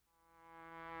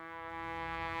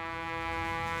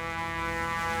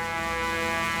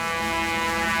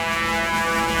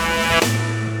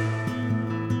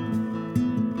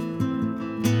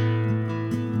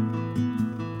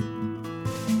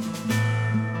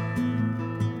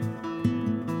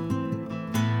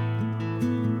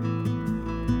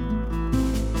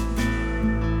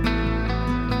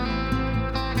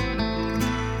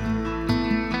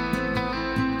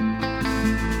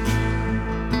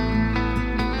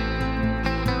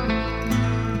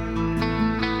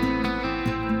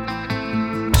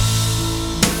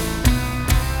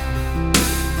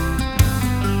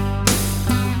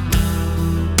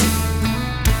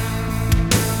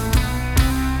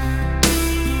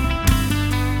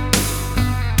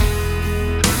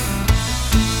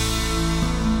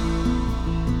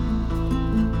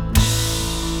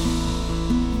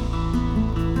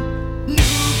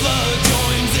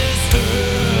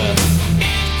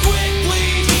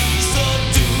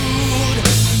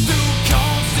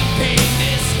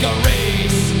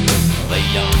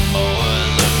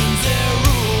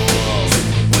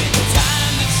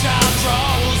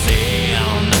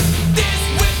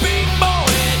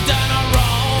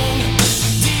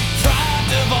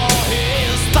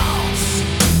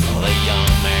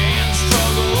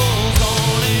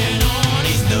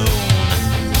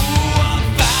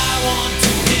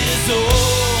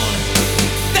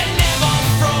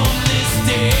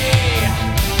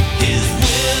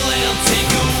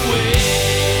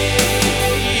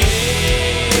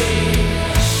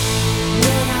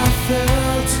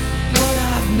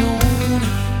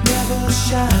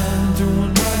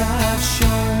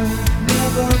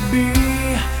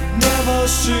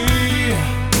never see,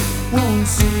 won't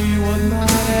see what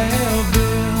might have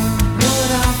been.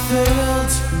 What I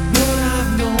felt, what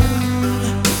I've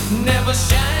known, never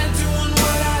shine doing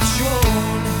what I've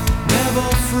shown. Never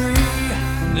free,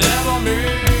 never me,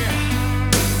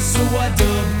 so I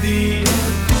dub the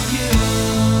Unforgiven.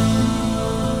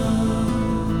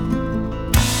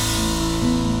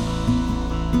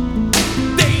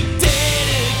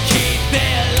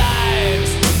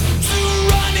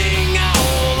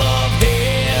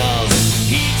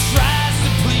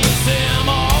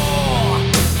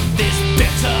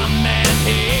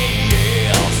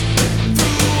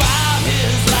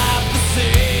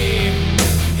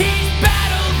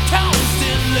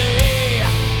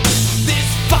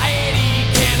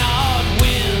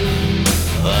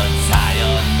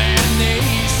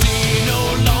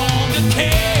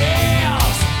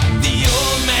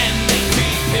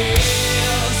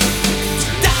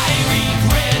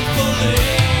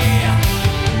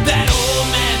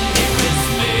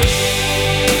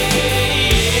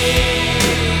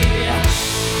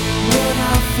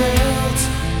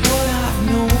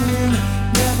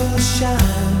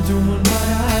 Shine, doing what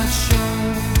I've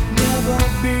shown. Never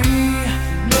be,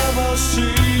 never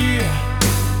see,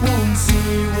 won't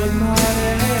see what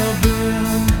might have been.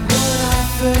 What I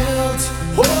felt,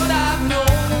 what I've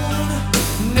known,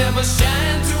 never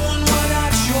shine, doing what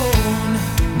I've shown.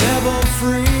 Never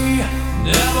free,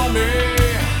 never me,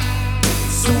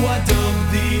 so I dub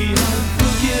the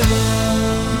Unforgiven.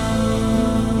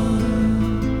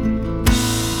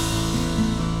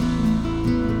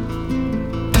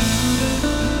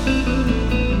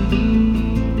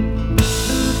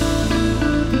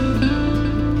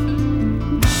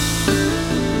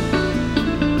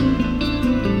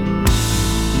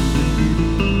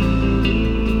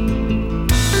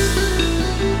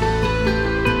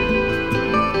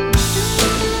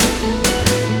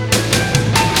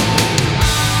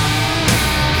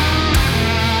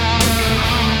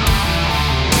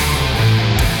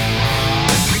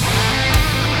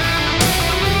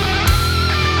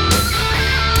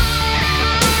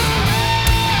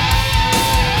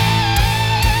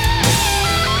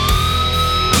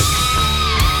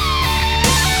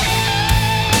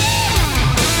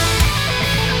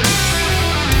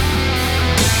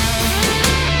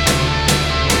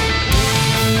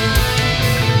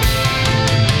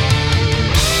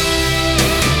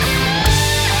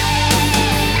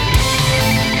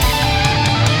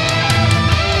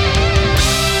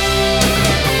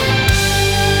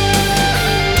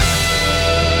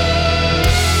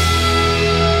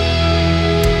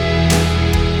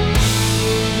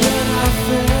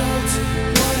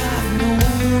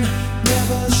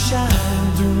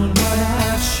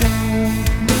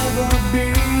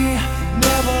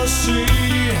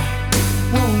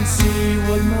 Won't see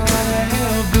what might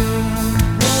have been.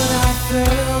 What I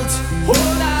felt,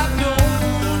 what I've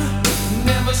known,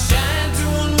 never shine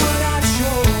doing what I've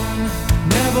shown.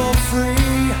 Never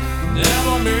free,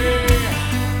 never me,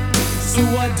 so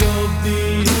I dub the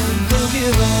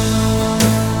Unforgiven.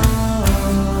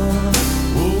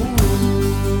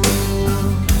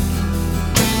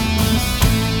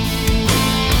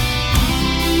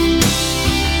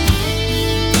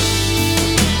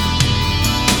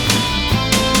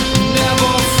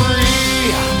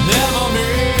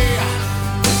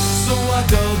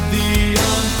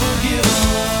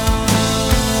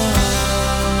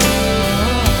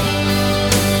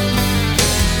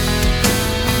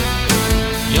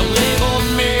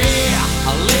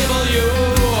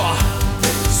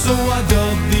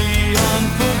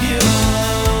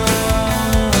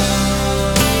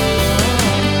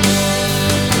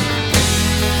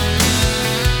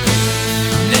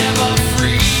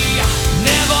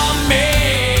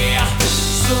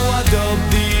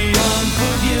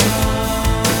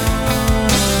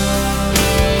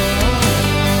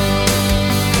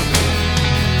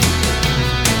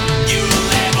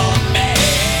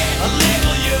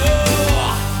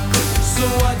 So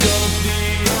I don't